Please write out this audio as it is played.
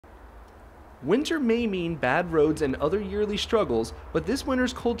Winter may mean bad roads and other yearly struggles, but this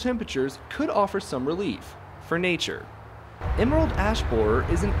winter's cold temperatures could offer some relief for nature. Emerald ash borer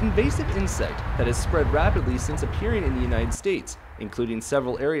is an invasive insect that has spread rapidly since appearing in the United States, including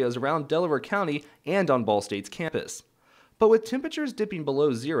several areas around Delaware County and on Ball State's campus. But with temperatures dipping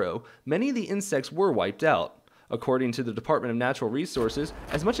below zero, many of the insects were wiped out. According to the Department of Natural Resources,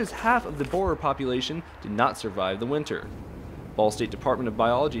 as much as half of the borer population did not survive the winter. Ball State Department of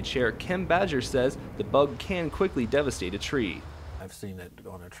Biology Chair Ken Badger says the bug can quickly devastate a tree. I've seen it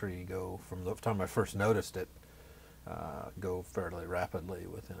on a tree go, from the time I first noticed it, go fairly rapidly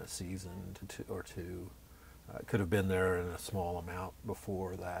within a season or two. It could have been there in a small amount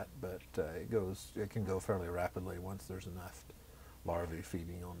before that, but it can go fairly rapidly once there's enough larvae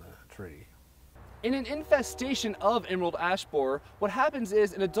feeding on the tree. In an infestation of emerald ash borer, what happens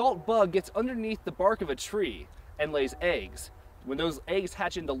is an adult bug gets underneath the bark of a tree and lays eggs. When those eggs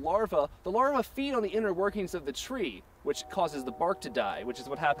hatch into larvae, the larvae feed on the inner workings of the tree, which causes the bark to die, which is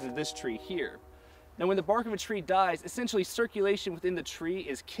what happens to this tree here. Now, when the bark of a tree dies, essentially circulation within the tree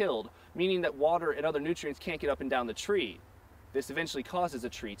is killed, meaning that water and other nutrients can't get up and down the tree. This eventually causes a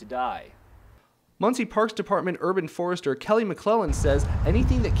tree to die. Muncie Parks Department urban forester Kelly McClellan says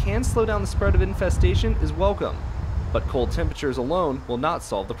anything that can slow down the spread of infestation is welcome, but cold temperatures alone will not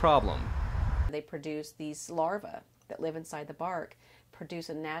solve the problem. They produce these larvae that live inside the bark, produce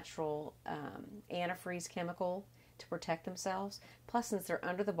a natural antifreeze chemical to protect themselves. Plus, since they're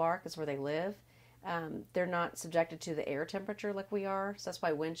under the bark, is where they live, they're not subjected to the air temperature like we are, so that's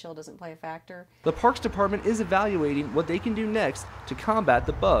why wind chill doesn't play a factor. The Parks Department is evaluating what they can do next to combat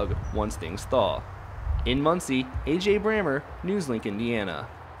the bug once things thaw. In Muncie, AJ Brammer, NewsLink, Indiana.